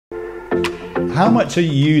how much are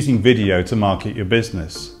you using video to market your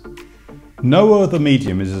business? No other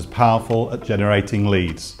medium is as powerful at generating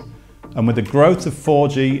leads, and with the growth of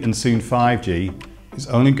 4G and soon 5G, it's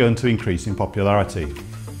only going to increase in popularity.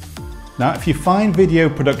 Now, if you find video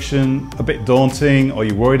production a bit daunting or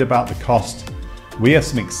you're worried about the cost, we have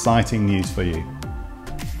some exciting news for you.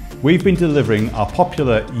 We've been delivering our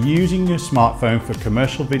popular Using Your Smartphone for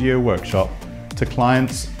Commercial Video workshop to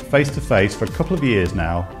clients face-to-face for a couple of years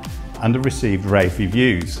now and have received rave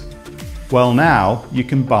reviews. Well, now you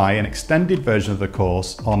can buy an extended version of the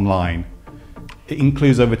course online. It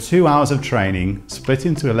includes over 2 hours of training split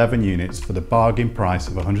into 11 units for the bargain price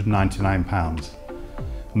of £199.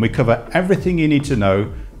 And we cover everything you need to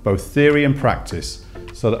know, both theory and practice,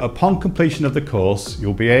 so that upon completion of the course,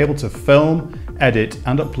 you'll be able to film, edit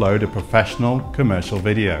and upload a professional commercial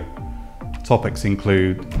video. Topics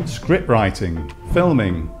include script writing,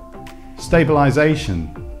 filming,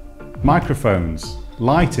 stabilization, microphones,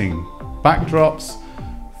 lighting, backdrops,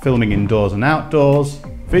 filming indoors and outdoors,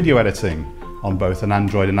 video editing on both an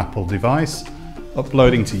Android and Apple device,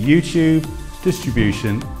 uploading to YouTube,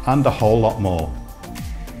 distribution and a whole lot more.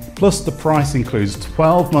 Plus, the price includes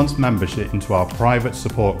 12 months membership into our private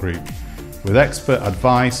support group with expert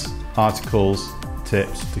advice, articles,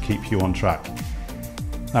 tips to keep you on track.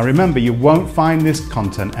 Now remember, you won't find this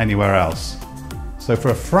content anywhere else. So for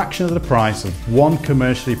a fraction of the price of one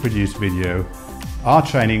commercially produced video, our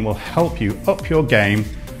training will help you up your game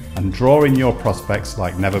and draw in your prospects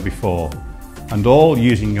like never before, and all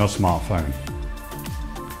using your smartphone.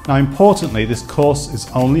 Now importantly, this course is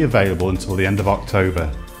only available until the end of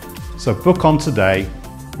October. So book on today,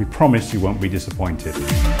 we promise you won't be disappointed.